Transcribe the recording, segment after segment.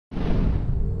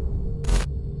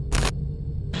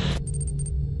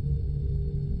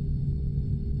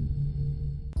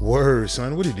Word,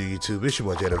 son. What do you do, YouTube? It's your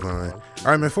boy Jadavon.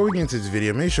 Alright, man, before we get into this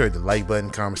video, make sure you hit the like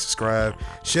button, comment, subscribe,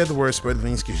 share the word, spread the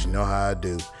links, because you know how I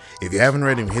do. If you haven't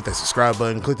already, hit that subscribe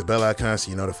button, click the bell icon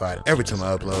so you're notified every time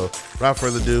I upload. Without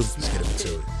further ado, let's get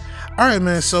into it. Alright,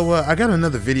 man, so I got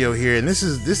another video here, and this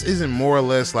isn't more or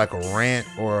less like a rant,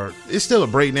 or it's still a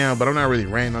breakdown, but I'm not really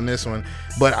ranting on this one.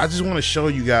 But I just want to show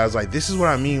you guys, like, this is what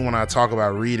I mean when I talk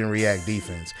about read and react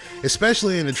defense,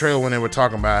 especially in the trailer when they were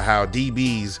talking about how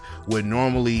DBs would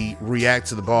normally react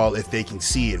to the ball if they can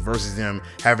see it versus them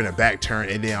having a back turn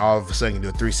and then all of a sudden do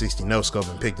a 360 no scope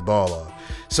and pick the ball off.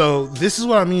 So this is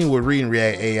what I mean with read and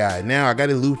react AI. Now I got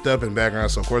it looped up in the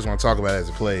background, so of course I'm gonna talk about it as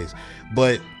it plays,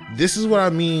 but this is what I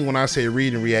mean when I say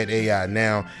read and react AI.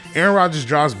 Now, Aaron Rodgers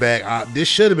drops back. This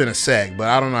should have been a sack, but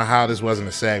I don't know how this wasn't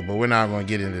a sack, but we're not going to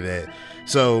get into that.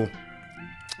 So,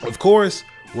 of course,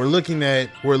 we're looking at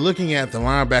the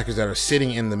linebackers that are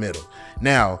sitting in the middle.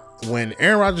 Now, when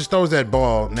Aaron Rodgers throws that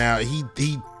ball, now he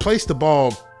placed the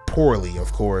ball poorly,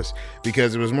 of course,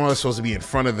 because it was more or less supposed to be in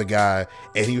front of the guy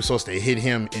and he was supposed to hit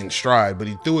him in stride, but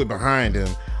he threw it behind him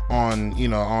on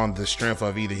the strength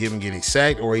of either him getting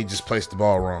sacked or he just placed the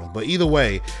ball wrong. But either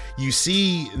way, you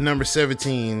see number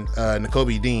 17,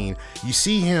 Nakobe Dean, you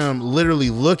see him literally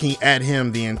looking at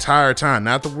him the entire time,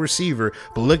 not the receiver,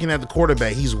 but looking at the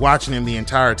quarterback. He's watching him the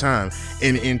entire time,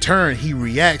 and in turn he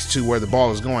reacts to where the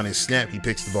ball is going and snap, he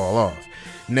picks the ball off.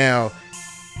 Now,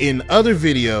 in other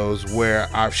videos where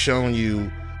I've shown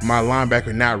you my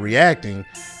linebacker not reacting,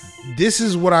 this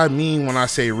is what I mean when I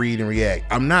say read and react.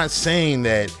 I'm not saying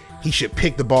that he should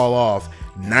pick the ball off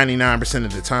 99%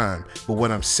 of the time, but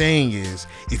what I'm saying is,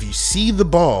 if you see the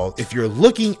ball, if you're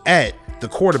looking at the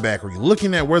quarterback or you're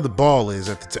looking at where the ball is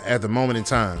at the moment in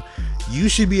time, you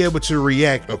should be able to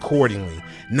react accordingly,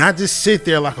 not just sit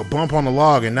there like a bump on the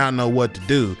log and not know what to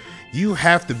do. You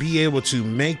have to be able to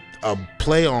make a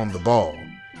play on the ball.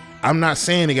 I'm not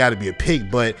saying it got to be a pick,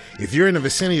 but if you're in the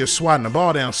vicinity of swatting the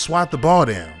ball down, swat the ball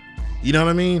down. You know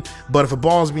what I mean? But if a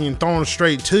ball is being thrown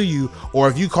straight to you, or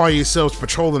if you call yourselves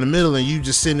patrolling the middle and you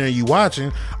just sitting there and you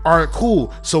watching, all right,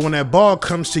 cool. So when that ball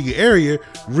comes to your area,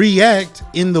 react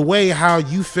in the way how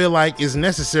you feel like is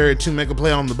necessary to make a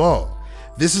play on the ball.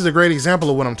 This is a great example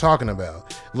of what I'm talking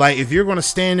about. Like, if you're going to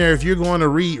stand there, if you're going to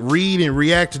read and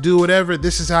react to do whatever,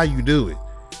 this is how you do it.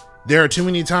 There are too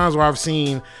many times where I've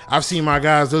seen my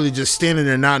guys literally just standing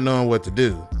there not knowing what to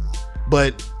do.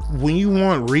 But when you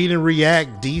want read and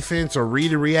react defense or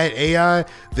read and react AI,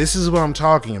 this is what I'm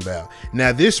talking about.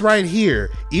 Now, this right here,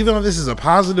 even though this is a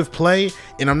positive play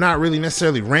and I'm not really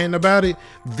necessarily ranting about it,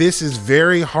 this is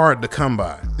very hard to come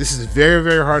by. This is very,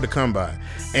 very hard to come by.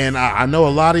 And I know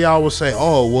a lot of y'all will say,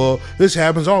 oh, well, this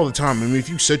happens all the time. I mean, if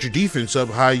you set your defense up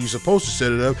how you're supposed to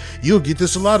set it up, you'll get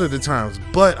this a lot of the times.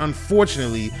 But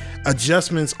unfortunately,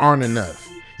 adjustments aren't enough.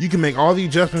 You can make all the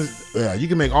adjustments. You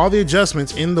can make all the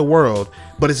adjustments in the world,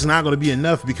 but it's not going to be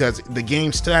enough because the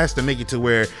game still has to make it to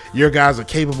where your guys are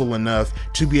capable enough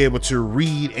to be able to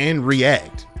read and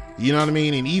react. You know what I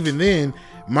mean? And even then,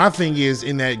 my thing is,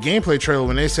 in that gameplay trailer,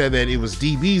 when they said that it was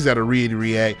DBs that are read and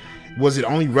react, was it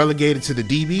only relegated to the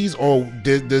DBs, or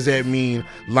does that mean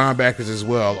linebackers as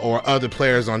well, or other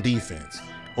players on defense,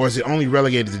 or is it only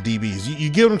relegated to DBs? You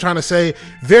get what I'm trying to say?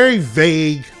 Very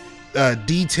vague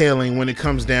detailing when it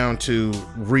comes down to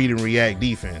read and react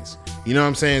defense. You know what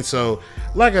I'm saying? So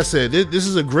like I said, this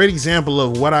is a great example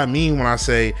of what I mean when I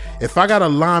say, if I got a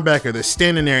linebacker that's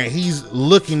standing there and he's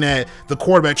looking at the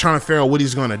quarterback trying to figure out what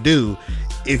he's going to do,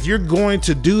 if you're going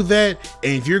to do that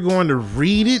and if you're going to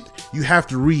read it, you have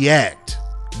to react.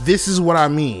 This is what I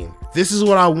mean. This is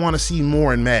what I want to see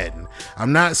more in Madden.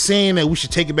 I'm not saying that we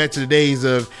should take it back to the days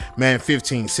of Madden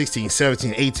 15, 16,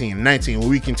 17, 18, 19, where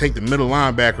we can take the middle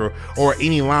linebacker or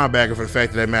any linebacker for the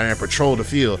fact that matter and patrol the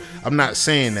field. I'm not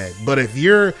saying that. But if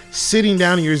you're sitting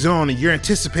down in your zone and you're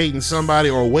anticipating somebody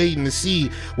or waiting to see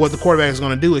what the quarterback is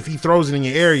going to do, if he throws it in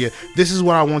your area, this is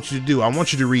what I want you to do. I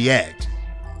want you to react.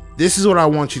 This is what I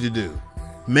want you to do.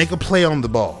 Make a play on the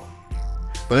ball.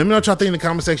 But let me know what y'all think in the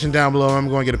comment section down below. I'm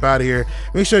going to get up out of here.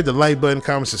 Make sure you hit the like button,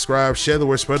 comment, subscribe, share the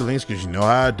word, spread the links, because you know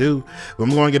how I do. But I'm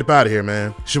going to get up out of here,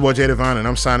 man. It's your boy Jadavon, and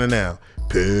I'm signing out.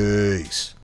 Peace.